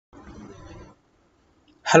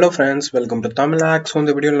Hello friends, welcome to Tamil So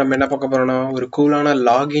இந்த வீடியோல நம்ம என்ன பார்க்க போறோம்னா ஒரு கூலான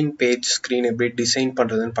லாகின் பேஜ் ஸ்கிரீன் எப்படி டிசைன்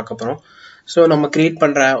பண்றதுன்னு பார்க்க போறோம். ஸோ நம்ம கிரியேட்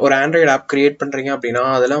பண்ற ஒரு ஆண்ட்ராய்டு ஆப் கிரியேட் பண்றீங்க அப்படின்னா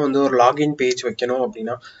அதெல்லாம் வந்து ஒரு லாகின் பேஜ் வைக்கணும்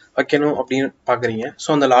அப்படின்னு பாக்குறீங்க. ஸோ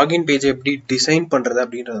அந்த லாகின் பேஜ் எப்படி டிசைன் பண்றது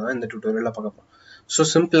அப்படின்றத இந்த டியூட்டோரியல்ல பார்க்க போறோம். ஸோ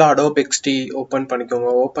சிம்பிளா adobe XD ஓபன்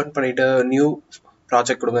பண்ணிக்கோங்க. ஓபன் பண்ணிட்டு நியூ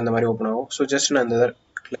ப்ராஜெக்ட் கொடுங்க, இந்த மாதிரி ஓப்பன் ஆகும். ஸோ ஜஸ்ட் நான் இந்த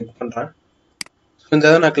கிளிக் பண்றேன். இந்த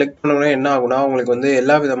இதை நான் கிளிக் பண்ணோம்னா என்ன ஆகும்னா உங்களுக்கு வந்து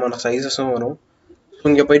எல்லா விதமான சைஸஸும் வரும்.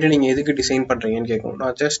 இங்கே போயிட்டு நீங்கள் எதுக்கு டிசைன் பண்ணுறீங்கன்னு கேட்கும்.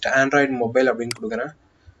 நான் ஜஸ்ட் ஆண்ட்ராய்டு மொபைல் அப்படின்னு கொடுக்குறேன்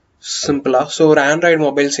சிம்பிளாக. ஸோ ஒரு ஆண்ட்ராய்டு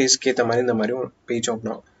மொபைல் சைஸ்க்கு ஏற்ற மாதிரி இந்த மாதிரி ஒரு பேஜ்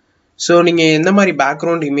ஓப்பன் ஆகும். ஸோ நீங்கள் எந்த மாதிரி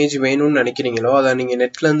பேக்ரவுண்ட் இமேஜ் வேணும்னு நினைக்கிறீங்களோ அதை நீங்கள்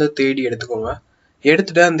நெட்லேருந்து தேடி எடுத்துக்கோங்க.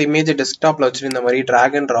 எடுத்துகிட்டு அந்த இமேஜை டெஸ்க்டாப்பில் வச்சுட்டு இந்த மாதிரி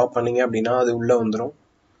ட்ராக் அண்ட் ட்ராப் பண்ணீங்க அப்படின்னா அது உள்ளே வந்துடும்.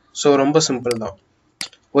 ஸோ ரொம்ப சிம்பிள் தான்.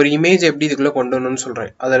 ஒரு இமேஜ் எப்படி இதுக்குள்ளே கொண்டு வரணும்னு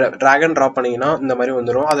சொல்கிறேன். அதை ட்ராக் அண்ட் ட்ராப் பண்ணிங்கன்னா இந்த மாதிரி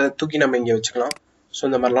வந்துடும். அதை தூக்கி நம்ம இங்கே வச்சுக்கலாம். ஸோ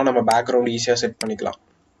இந்த மாதிரிலாம் நம்ம பேக்ரவுண்ட் ஈஸியாக செட் பண்ணிக்கலாம்.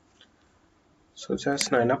 ஸோ ஜஸ்ட்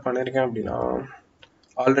நான் என்ன பண்ணியிருக்கேன் அப்படின்னா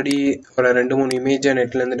ஆல்ரெடி ஒரு 2-3 இமேஜை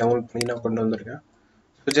நெட்லேருந்து டவுன்லோட் பண்ணி நான் கொண்டு வந்திருக்கேன்.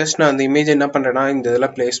 ஸோ ஜஸ்ட் நான் அந்த இமேஜ் என்ன பண்ணுறேன்னா இந்த இதில்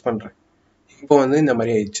ப்ளேஸ் பண்ணுறேன். இப்போ வந்து இந்த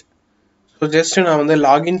மாதிரி ஆயிடுச்சு. ஸோ ஜஸ்ட் நான் வந்து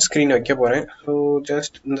லாகின் ஸ்க்ரீன் வைக்க போகிறேன். ஸோ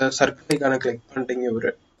ஜஸ்ட் இந்த சர்க்கிளைக்கான கிளிக் பண்ணிட்டு இங்கே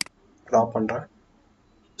ஒரு ட்ரா பண்ணுறேன்.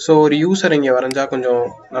 ஸோ ஒரு யூசர் இங்கே வரைஞ்சா கொஞ்சம்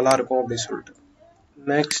நல்லாயிருக்கும் அப்படின்னு சொல்லிட்டு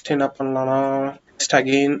நெக்ஸ்ட் என்ன பண்ணலாம்னா நெக்ஸ்ட்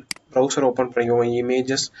அகெயின் ப்ரௌசர் ஓப்பன் பண்ணிக்குவோம்.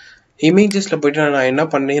 இமேஜஸ்ல போயிட்டு நான் என்ன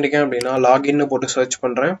பண்ணியிருக்கேன் அப்படின்னா லாகின்னு போட்டு சர்ச்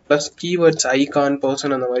பண்றேன். பிளஸ் கீவேர்ட்ஸ் ஐகான்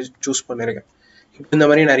பர்சன் அந்த மாதிரி சூஸ் பண்ணிருக்கேன். இப்போ இந்த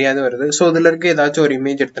மாதிரி நிறைய வருது. ஸோ இதுல இருக்க ஏதாச்சும் ஒரு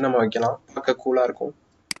இமேஜ் எடுத்து நம்ம வைக்கலாம், பார்க்க கூலா இருக்கும்.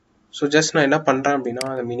 ஸோ ஜஸ்ட் நான் என்ன பண்றேன் அப்படின்னா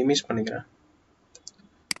அதை மினிமைஸ் பண்ணிக்கிறேன்.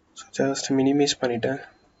 ஸோ ஜஸ்ட் மினிமைஸ் பண்ணிட்டு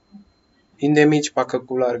இந்த இமேஜ் பார்க்க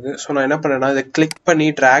கூலா இருக்கு. ஸோ நான் என்ன பண்றேன்னா இதை கிளிக் பண்ணி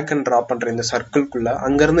ட்ராக் அண்ட் ட்ராப் பண்றேன். இந்த சர்க்கிள்குள்ள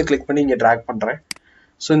அங்கிருந்து கிளிக் பண்ணி இங்க ட்ராக் பண்றேன்.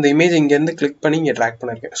 ஸோ இந்த இமேஜ் இங்கேருந்து கிளிக் பண்ணி இங்கே ட்ராக்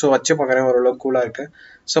பண்ணியிருக்கேன். ஸோ வச்சு பார்க்குறேன், ஓரளவுக்கு கூலாக இருக்கு.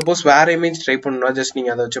 சப்போஸ் வேற இமேஜ் ட்ரை பண்ணணும்னா ஜஸ்ட்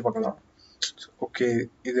நீங்கள் அதை வச்சு பார்க்கலாம். ஓகே,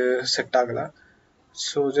 இது செட் ஆகலை.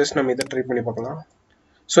 ஸோ ஜஸ்ட் நம்ம இதை ட்ரை பண்ணி பார்க்கலாம்.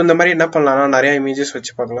 ஸோ இந்த மாதிரி என்ன பண்ணலாம்னா நிறைய இமேஜஸ்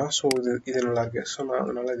வச்சு பார்க்கலாம். ஸோ இது நல்லா இருக்கு. ஸோ நான்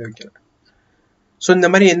அதனால இது வைக்கிறேன். ஸோ இந்த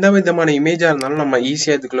மாதிரி எந்த விதமான இமேஜாக இருந்தாலும் நம்ம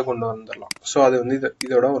ஈஸியாக இதுக்குள்ளே கொண்டு வந்துடலாம். ஸோ அது வந்து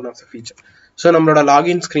இதோட one of the feature. So நம்மளோட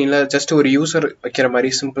லாகின் ஸ்க்ரீனில் ஜஸ்ட் ஒரு யூசர் வைக்கிற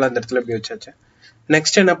மாதிரி சிம்பிளாக இந்த இடத்துல இப்படி வச்சாச்சு.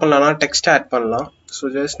 நெக்ஸ்ட் என்ன பண்ணலாம்னா டெக்ஸ்ட் ஆட் பண்ணலாம். ஸோ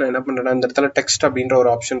ஜஸ்ட் நான் என்ன பண்ணுறேன்னா இந்த இடத்துல டெக்ஸ்ட் அப்படின்ற ஒரு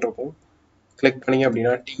ஆப்ஷன் இருக்கும். கிளிக் பண்ணிங்க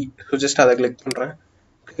அப்படின்னா ஸோ ஜஸ்ட் அதை கிளிக் பண்ணுறேன்.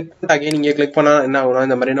 கிளிக் பண்ணிட்டு அகைன் நீங்கள் கிளிக் பண்ணால் என்ன ஆகும்னா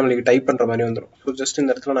இந்த மாதிரி நம்மளுக்கு டைப் பண்ணுற மாதிரி வந்துடும். ஸோ ஜஸ்ட் இந்த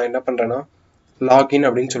இடத்துல நான் என்ன பண்ணுறேன்னா லாகின்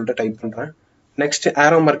அப்படின்னு சொல்லிட்டு டைப் பண்ணுறேன். நெக்ஸ்ட்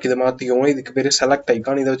ஆரோ மார்க் இதை மாற்றிக்கோங்க. இதுக்கு பேர் செலக்ட்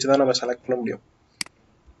ஐக்கான். இதை வச்சு தான் நம்ம செலக்ட் பண்ண முடியும்.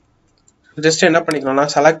 ஜஸ்ட் என்ன பண்ணிக்கலாம்னா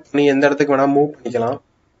செலக்ட் பண்ணி எந்த இடத்துக்கு வேணால் மூவ் பண்ணிக்கலாம்.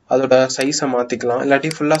 அதோட சைஸை மாற்றிக்கலாம், இல்லாட்டி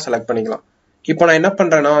ஃபுல்லாக செலக்ட் பண்ணிக்கலாம். இப்போ நான் என்ன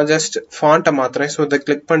பண்றேன்னா ஜஸ்ட் ஃபாண்ட்டை மாத்துறேன். ஸோ இதை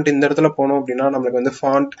கிளிக் பண்ணிட்டு இந்த இடத்துல போனோம் அப்படின்னா நம்மளுக்கு வந்து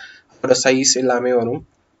ஃபாண்ட் அதோட சைஸ் எல்லாமே வரும்.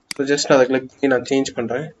 ஸோ ஜஸ்ட் அதை கிளிக் பண்ணி நான் சேஞ்ச்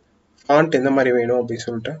பண்றேன். ஃபாண்ட் எந்த மாதிரி வேணும் அப்படின்னு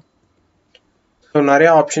சொல்லிட்டு ஸோ நிறைய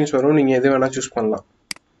ஆப்ஷன்ஸ் வரும், நீங்க எது வேணா சூஸ் பண்ணலாம்.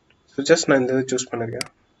 ஸோ ஜஸ்ட் நான் இந்த இது சூஸ் பண்ணிருக்கேன்.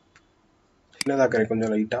 சின்னதாக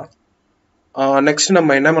கொஞ்சம் லைட்டா. நெக்ஸ்ட்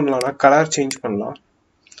நம்ம என்ன பண்ணலாம்னா கலர் சேஞ்ச் பண்ணலாம்.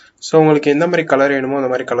 ஸோ உங்களுக்கு எந்த மாதிரி கலர் வேணுமோ அந்த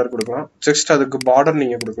மாதிரி கலர் கொடுக்கலாம். ஜஸ்ட் அதுக்கு பார்டர்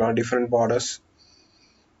நீங்க கொடுக்கலாம், different borders.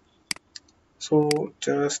 So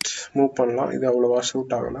just move பண்ணலாம். இது அவ்வளோவா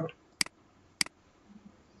சூட் ஆகலாம்.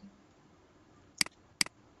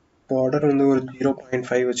 பார்டர் வந்து ஒரு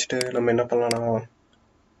 0.5 வச்சுட்டு நம்ம என்ன பண்ணலாம்னா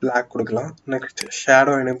பிளாக் கொடுக்கலாம். நெக்ஸ்ட்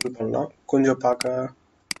ஷேடோ எனேபிள் பண்ணலாம், கொஞ்சம் பார்க்க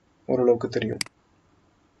ஓரளவுக்கு தெரியும்.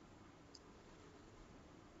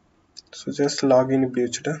 ஸோ ஜஸ்ட் லாகின் இப்படி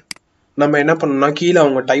வச்சுட்டு நம்ம என்ன பண்ணணும்னா கீழே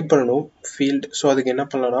அவங்க டைப் பண்ணணும் ஃபீல்டு. ஸோ அதுக்கு என்ன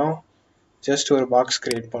பண்ணலாம்னா ஜஸ்ட் ஒரு பாக்ஸ்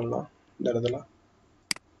கிரியேட் பண்ணலாம் இந்த இடத்துல.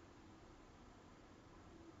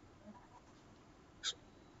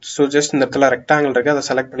 ஸோ ஜஸ்ட் இந்த இடத்துல ரெக்டாங்கிள் இருக்கு, அதை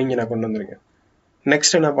செலக்ட் பண்ணி நான் கொண்டு வந்திருக்கேன்.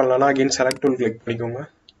 நெக்ஸ்ட் என்ன பண்ணலாம்னா அகைன் செலக்ட் டூல் கிளிக் பண்ணிக்கோங்க.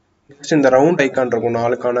 ஜஸ்ட் இந்த ரவுண்ட் ஐக்கான் இருக்கும்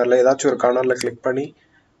 4 கார்னர்ல, ஏதாச்சும் ஒரு கார்னர்ல கிளிக் பண்ணி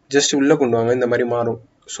ஜஸ்ட் உள்ள கொண்டு வாங்க. இந்த மாதிரி மாறும்.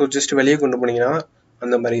 ஸோ ஜஸ்ட் வெளியே கொண்டு போனீங்கன்னா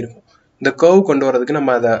அந்த மாதிரி இருக்கும். இந்த கர்வ் கொண்டு வரதுக்கு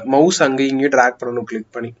நம்ம அதை மவுஸ் அங்கேயும் இங்கேயும் ட்ராக் பண்ணணும்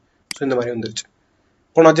கிளிக் பண்ணி. ஸோ இந்த மாதிரி வந்துருச்சு.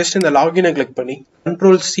 இப்போ நான் ஜஸ்ட் இந்த லாகினை கிளிக் பண்ணி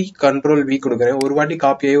Ctrl+C Ctrl+V கொடுக்குறேன். ஒரு வாட்டி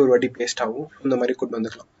காப்பி ஆகி ஒரு வாட்டி பேஸ்ட் ஆகும். இந்த மாதிரி கொண்டு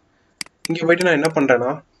வந்துக்கலாம். இங்கே போயிட்டு நான் என்ன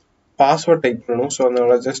பண்றேன்னா பாஸ்வேர்ட் டைப் பண்ணணும். ஸோ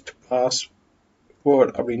அதனால ஜஸ்ட்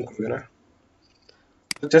பாஸ்வேர்ட் அப்படின்னு கொடுக்குறேன்.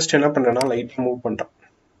 ஜஸ்ட் என்ன பண்றேன்னா லைட்டாக மூவ் பண்றேன்.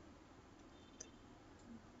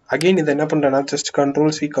 அகைன் இதை என்ன பண்றேன்னா ஜஸ்ட்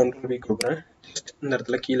Ctrl+C Ctrl+V கொடுக்குறேன். ஜஸ்ட் இந்த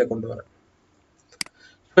இடத்துல கீழே கொண்டு வரேன்.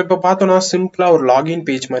 இப்போ பார்த்தோம்னா சிம்பிளா ஒரு லாகின்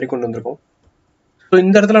பேஜ் மாதிரி கொண்டு வந்திருக்கோம். ஸோ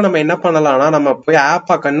இந்த இடத்துல நம்ம என்ன பண்ணலாம்னா நம்ம போய்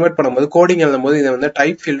ஆப்பா கன்வெர்ட் பண்ணும்போது கோடிங் எழுதும் போது இதை வந்து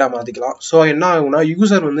டைப் ஃபீல்டா மாத்திக்கலாம். ஸோ என்ன ஆகும்னா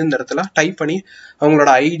யூசர் வந்து இந்த இடத்துல டைப் பண்ணி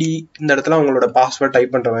அவங்களோட ஐடி இந்த இடத்துல அவங்களோட பாஸ்வேர்ட்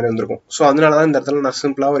டைப் பண்ற மாதிரி வந்திருக்கும். ஸோ அதனாலதான் இந்த இடத்துல நான்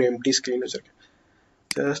சிம்பிளா ஒரு எம்டி ஸ்கிரீன் வச்சிருக்கேன்.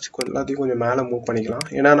 ஜஸ்ட் எல்லாத்தையும் கொஞ்சம் மேலே மூவ் பண்ணிக்கலாம்.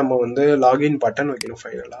 ஏன்னா நம்ம வந்து லாகின் பட்டன் வைக்கணும்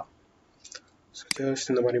ஃபைனலா. ஸோ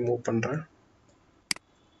ஜஸ்ட் இந்த மாதிரி மூவ் பண்றேன்.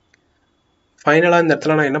 ஃபைனலாக இந்த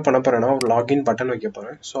இடத்துல நான் என்ன பண்ண போகிறேன்னா ஒரு லாகின் பட்டன் வைக்க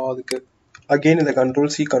போகிறேன். ஸோ அதுக்கு அகெயின் இதை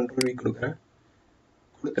Ctrl+C Ctrl+V கொடுக்குறேன்.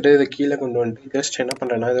 கொடுத்துட்டு இதை கீழே கொண்டு வந்துட்டு ஜஸ்ட் என்ன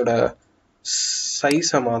பண்ணுறேன்னா இதோட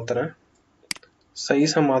சைஸை மாற்றுறேன்.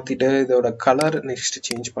 சைஸை மாற்றிட்டு இதோட கலர் நெக்ஸ்ட்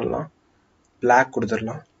சேஞ்ச் பண்ணலாம், பிளாக்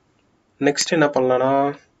கொடுத்துடலாம். நெக்ஸ்ட் என்ன பண்ணலான்னா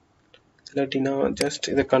இல்லாட்டினா ஜஸ்ட்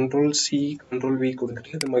இதை Ctrl+C Ctrl+V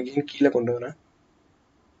கொடுத்துட்டு இதை அகெயின் கீழே கொண்டு வரேன்.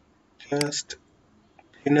 ஜஸ்ட்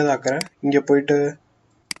என்னதாக்குறேன், இங்கே போயிட்டு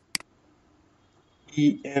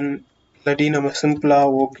இல்லாட்டி நம்ம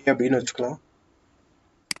சிம்பிளாக ஓகே அப்படின்னு வச்சுக்கலாம்.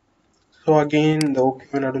 ஸோ அகெயின் இந்த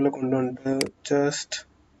ஓகே நடுவில் கொண்டு வந்துட்டு ஜஸ்ட்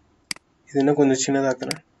இது இன்னும் கொஞ்சம்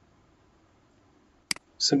சின்னதாக்குறேன்.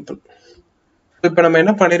 சிம்பிள். இப்போ நம்ம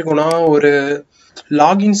என்ன பண்ணியிருக்கோம்னா ஒரு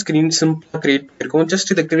லாகின் ஸ்க்ரீன் சிம்பிளாக கிரியேட் பண்ணியிருக்கோம்.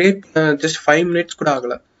 ஜஸ்ட் இதை கிரியேட் ஜஸ்ட் 5 minutes கூட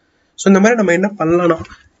ஆகலை. ஸோ இந்த மாதிரி நம்ம என்ன பண்ணலாம்னா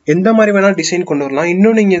எந்த மாதிரி வேணால் டிசைன் கொண்டு வரலாம்.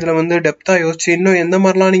 இன்னும் நீங்கள் இதில் வந்து டெப்த்தாக யோசிச்சு இன்னும் எந்த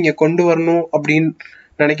மாதிரிலாம் நீங்கள் கொண்டு வரணும் அப்படின்னு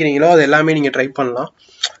நினைக்கிறீங்களோ அது எல்லாமே நீங்கள் ட்ரை பண்ணலாம்.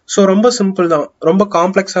 ஸோ ரொம்ப சிம்பிள் தான், ரொம்ப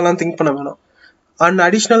காம்ப்ளெக்ஸாலாம் திங்க் பண்ண வேணாம். அண்ட்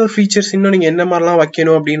அடிஷ்னல் ஃபீச்சர்ஸ் இன்னும் நீங்கள் என்ன மாதிரிலாம்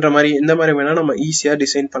வைக்கணும் அப்படின்ற மாதிரி எந்த மாதிரி வேணால் நம்ம ஈஸியாக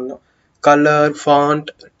டிசைன் பண்ணலாம். Colour, font,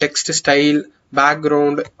 text style,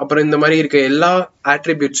 background, அப்புறம் இந்த மாதிரி இருக்க எல்லா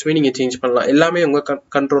ஆட்ரிபியூட்ஸுமே நீங்கள் சேஞ்ச் பண்ணலாம். எல்லாமே உங்கள்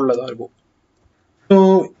கண்ட்ரோலில் தான் இருக்கும். ஸோ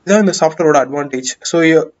இதான் இந்த சாஃப்ட்வேரோட அட்வான்டேஜ். ஸோ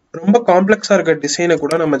ரொம்ப காம்ப்ளெக்ஸாக இருக்க டிசைனை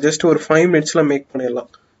கூட நம்ம ஜஸ்ட் ஒரு 5 minutesல மேக் பண்ணிடலாம்.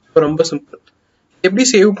 ஸோ ரொம்ப சிம்பிள். எப்படி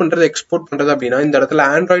சேவ் பண்ணுறது, எக்ஸ்போர்ட் பண்ணுறது அப்படின்னா இந்த இடத்துல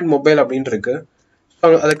ஆண்ட்ராய்டு மொபைல் அப்படின்னு இருக்கு.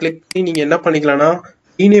 அதை கிளிக் பண்ணி நீங்கள் என்ன பண்ணிக்கலாம்னா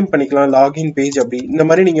ரீநேம் பண்ணிக்கலாம், லாகின் பேஜ் அப்படி இந்த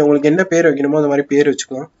மாதிரி நீங்கள் உங்களுக்கு என்ன பேர் வைக்கணுமோ அந்த மாதிரி பேர்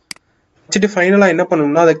வச்சுக்கலாம். வச்சுட்டு ஃபைனலாக என்ன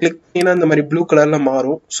பண்ணணும்னா அதை கிளிக் பண்ணினா இந்த மாதிரி ப்ளூ கலரில்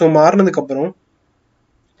மாறும். ஸோ மாறினதுக்கப்புறம்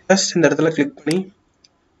ஜஸ்ட் இந்த இடத்துல கிளிக் பண்ணி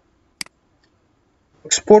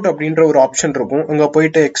எக்ஸ்போர்ட் அப்படின்ற ஒரு ஆப்ஷன் இருக்கும். அங்கே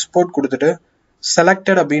போயிட்டு எக்ஸ்போர்ட் கொடுத்துட்டு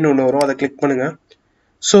செலக்டட் அப்படின்னு ஒன்று வரும், அதை கிளிக் பண்ணுங்க.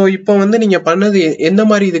 ஸோ இப்போ வந்து நீங்கள் பண்ணது எந்த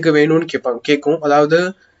மாதிரி இதுக்கு வேணும்னு கேட்கும். அதாவது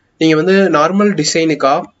நீங்கள் வந்து நார்மல்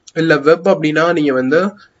டிசைனுக்கா இல்லை வெப் அப்படின்னா நீங்கள் வந்து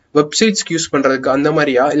வெப்சைட்ஸ்க்கு யூஸ் பண்ணுறதுக்கு அந்த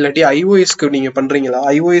மாதிரியா, இல்லாட்டி iOSக்கு நீங்கள் பண்ணுறீங்களா,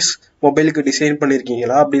 iOS மொபைலுக்கு டிசைன்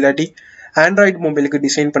பண்ணியிருக்கீங்களா, அப்படி இல்லாட்டி ஆண்ட்ராய்டு மொபைலுக்கு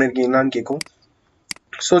டிசைன் பண்ணியிருக்கீங்களான்னு கேட்கும்.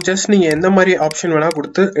 ஸோ ஜஸ்ட் நீங்கள் எந்த மாதிரி ஆப்ஷன் வேணால்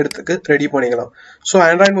கொடுத்து எடுத்துக்கு ரெடி பண்ணிக்கலாம். So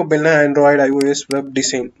Android மொபைல்னா Android, iOS, web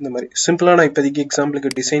design இந்த மாதிரி சிம்பிளாக நான் இப்போதைக்கு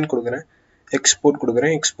எக்ஸாம்பிளுக்கு டிசைன் கொடுக்குறேன், எக்ஸ்போர்ட்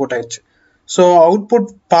கொடுக்குறேன், எக்ஸ்போர்ட் ஆயிடுச்சு. ஸோ அவுட்புட்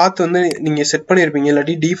பாத் வந்து நீங்கள் செட் பண்ணியிருப்பீங்க,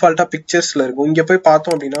 இல்லாட்டி டிஃபால்ட்டாக பிக்சர்ஸில் இருக்கும். இங்கே போய்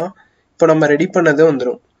பார்த்தோம் அப்படின்னா இப்போ நம்ம ரெடி பண்ணது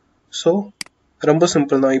வந்துடும். ஸோ ரொம்ப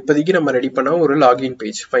சிம்பிள் தான். இப்போதைக்கு நம்ம ரெடி பண்ண ஒரு லாகின்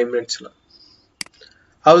பேஜ் 5 minutesல.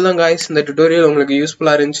 அவ்வளோதான் காய்ஸ். இந்த டுட்டோரியல் உங்களுக்கு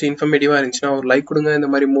யூஸ்ஃபுல்லாக இருந்துச்சு, இன்ஃபர்மேட்டிவாக இருந்துச்சுன்னா ஒரு லைக் கொடுங்க. இந்த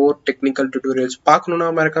மாதிரி மோர் டெக்னிக்கல் டுட்டோரியல்ஸ் பார்க்கணுன்னா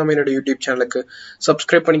மறக்காம என்னோட யூடியூப் சேனலுக்கு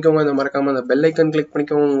சப்ஸ்கிரைப் பண்ணிக்கோங்க. இந்த மறக்காம அந்த பெல் ஐக்கன் கிளிக்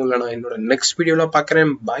பண்ணிக்கோங்க. உங்களை நான் என்னோட நெக்ஸ்ட் வீடியோவில்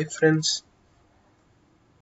பார்க்குறேன். Bye friends.